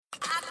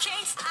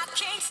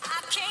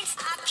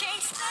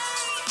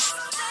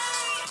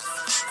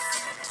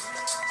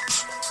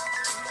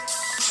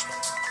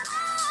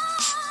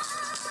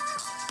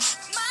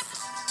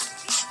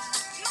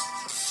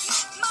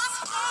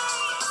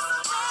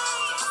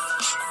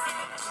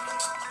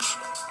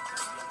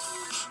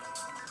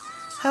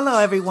Hello,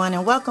 everyone,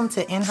 and welcome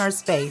to In Her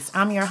Space.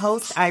 I'm your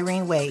host,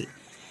 Irene Wade.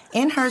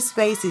 In Her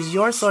Space is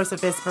your source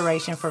of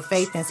inspiration for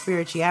faith and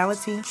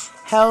spirituality,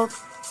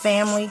 health,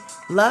 family,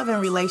 love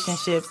and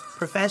relationships,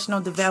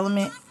 professional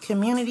development,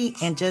 community,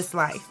 and just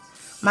life.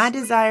 My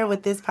desire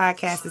with this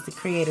podcast is to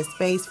create a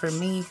space for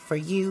me, for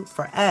you,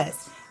 for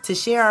us, to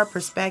share our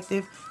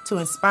perspective, to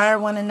inspire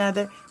one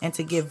another, and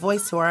to give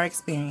voice to our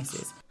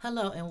experiences.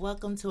 Hello, and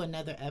welcome to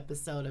another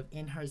episode of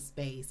In Her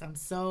Space. I'm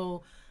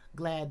so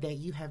glad that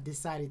you have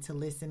decided to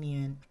listen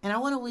in. And I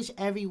want to wish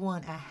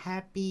everyone a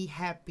happy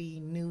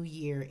new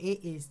year. It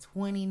is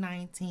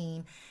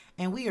 2019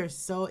 and we are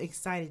so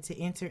excited to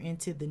enter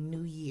into the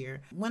new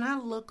year. When I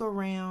look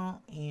around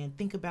and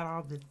think about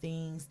all the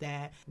things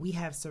that we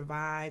have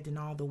survived and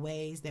all the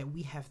ways that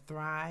we have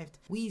thrived,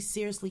 we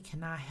seriously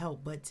cannot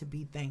help but to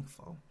be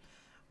thankful.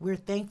 We're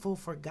thankful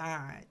for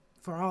God,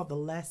 for all the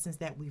lessons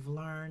that we've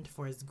learned,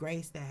 for His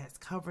grace that has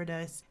covered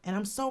us. And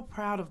I'm so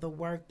proud of the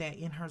work that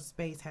In Her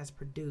Space has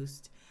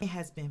produced. It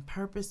has been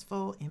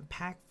purposeful,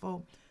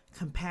 impactful,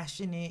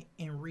 compassionate,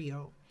 and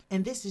real.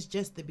 And this is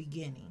just the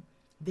beginning.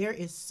 There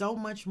is so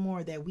much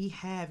more that we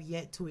have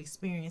yet to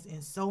experience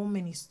and so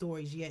many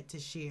stories yet to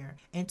share.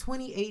 And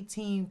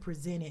 2018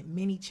 presented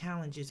many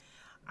challenges.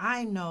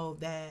 I know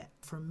that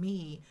for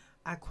me,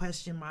 I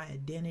questioned my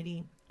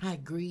identity. I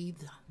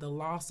grieved the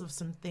loss of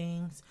some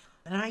things.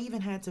 And I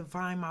even had to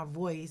find my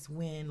voice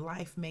when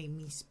life made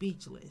me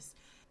speechless.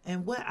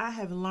 And what I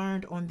have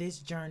learned on this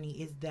journey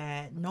is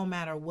that no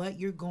matter what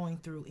you're going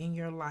through in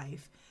your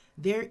life,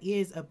 there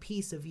is a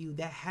piece of you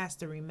that has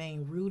to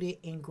remain rooted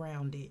and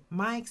grounded.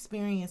 My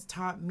experience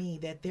taught me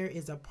that there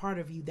is a part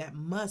of you that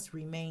must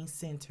remain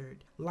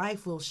centered.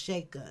 Life will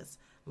shake us.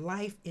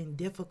 Life in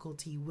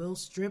difficulty will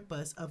strip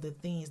us of the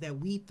things that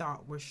we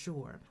thought were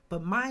sure.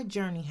 But my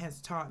journey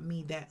has taught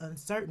me that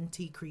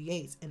uncertainty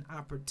creates an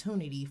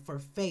opportunity for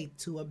faith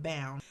to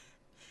abound.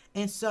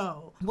 And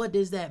so, what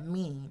does that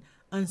mean?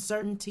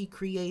 Uncertainty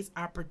creates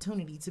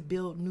opportunity to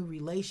build new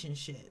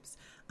relationships.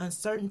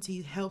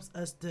 Uncertainty helps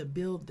us to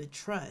build the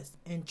trust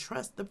and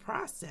trust the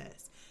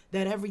process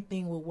that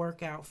everything will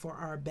work out for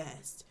our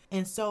best.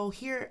 And so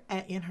here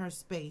at In Her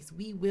Space,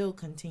 we will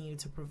continue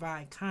to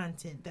provide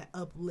content that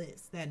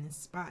uplifts, that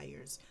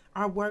inspires.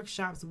 Our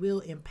workshops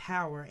will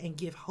empower and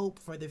give hope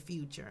for the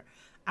future.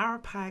 Our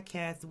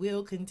podcast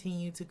will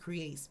continue to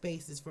create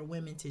spaces for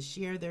women to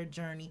share their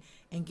journey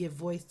and give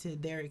voice to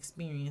their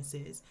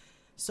experiences.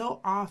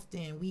 So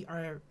often we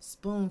are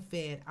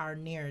spoon-fed our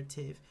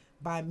narrative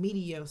by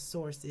media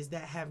sources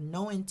that have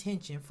no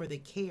intention for the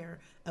care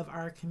of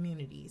our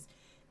communities.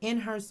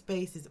 In Her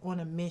Space is on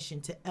a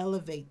mission to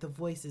elevate the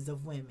voices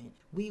of women.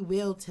 We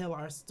will tell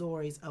our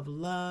stories of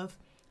love,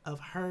 of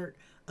hurt,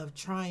 of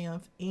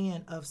triumph,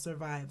 and of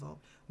survival.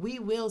 We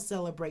will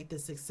celebrate the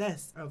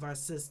success of our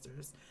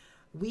sisters.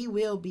 We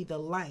will be the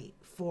light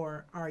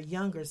for our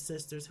younger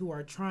sisters who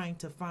are trying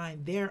to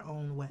find their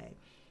own way.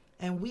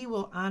 And we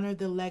will honor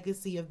the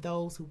legacy of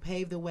those who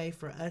paved the way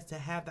for us to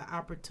have the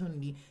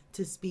opportunity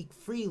to speak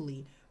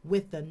freely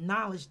with the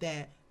knowledge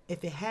that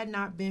if it had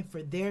not been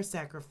for their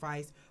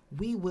sacrifice,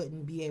 we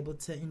wouldn't be able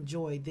to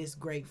enjoy this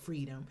great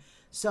freedom.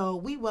 So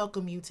we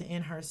welcome you to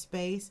In Her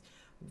Space.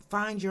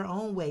 Find your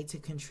own way to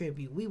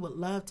contribute. We would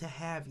love to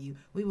have you.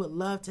 We would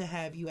love to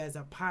have you as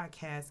a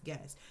podcast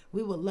guest.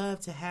 We would love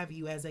to have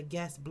you as a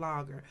guest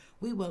blogger.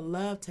 We would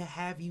love to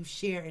have you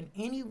share in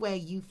any way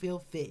you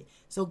feel fit.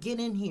 So get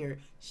in here,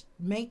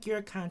 make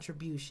your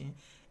contribution.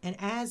 And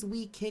as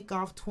we kick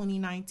off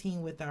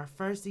 2019 with our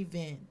first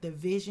event, the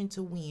Vision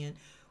to Win,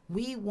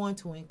 we want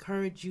to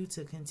encourage you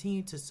to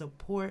continue to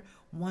support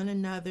one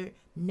another,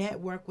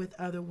 network with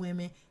other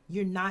women.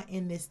 You're not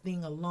in this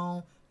thing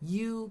alone.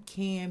 You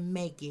can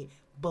make it,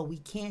 but we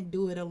can't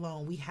do it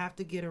alone. We have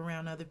to get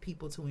around other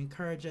people to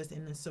encourage us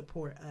and to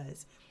support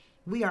us.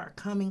 We are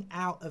coming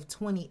out of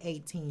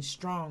 2018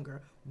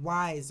 stronger,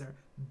 wiser,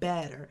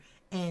 better.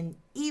 And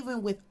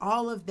even with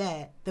all of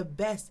that, the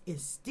best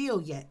is still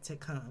yet to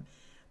come.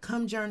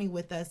 Come journey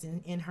with us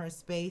in Her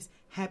Space.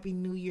 Happy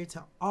New Year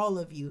to all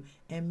of you.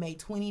 And may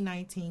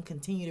 2019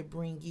 continue to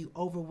bring you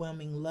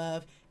overwhelming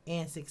love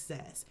and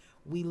success.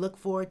 We look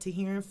forward to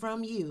hearing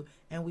from you,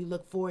 and we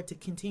look forward to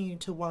continuing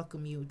to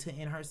welcome you to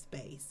In Her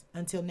Space.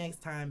 Until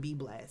next time, be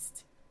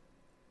blessed.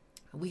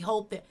 We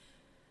hope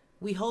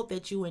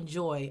that you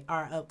enjoy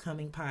our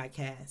upcoming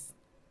podcast.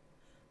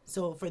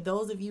 So for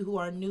those of you who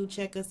are new,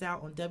 check us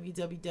out on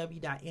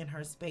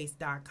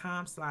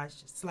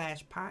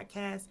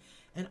www.inherspace.com/podcast.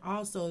 And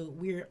also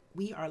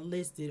we are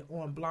listed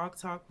on Blog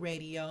Talk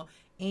Radio,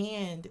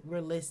 and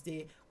we're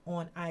listed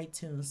on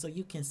iTunes. So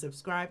you can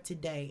subscribe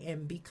today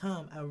and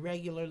become a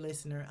regular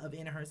listener of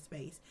In Her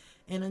Space.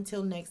 And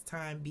until next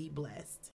time, be blessed.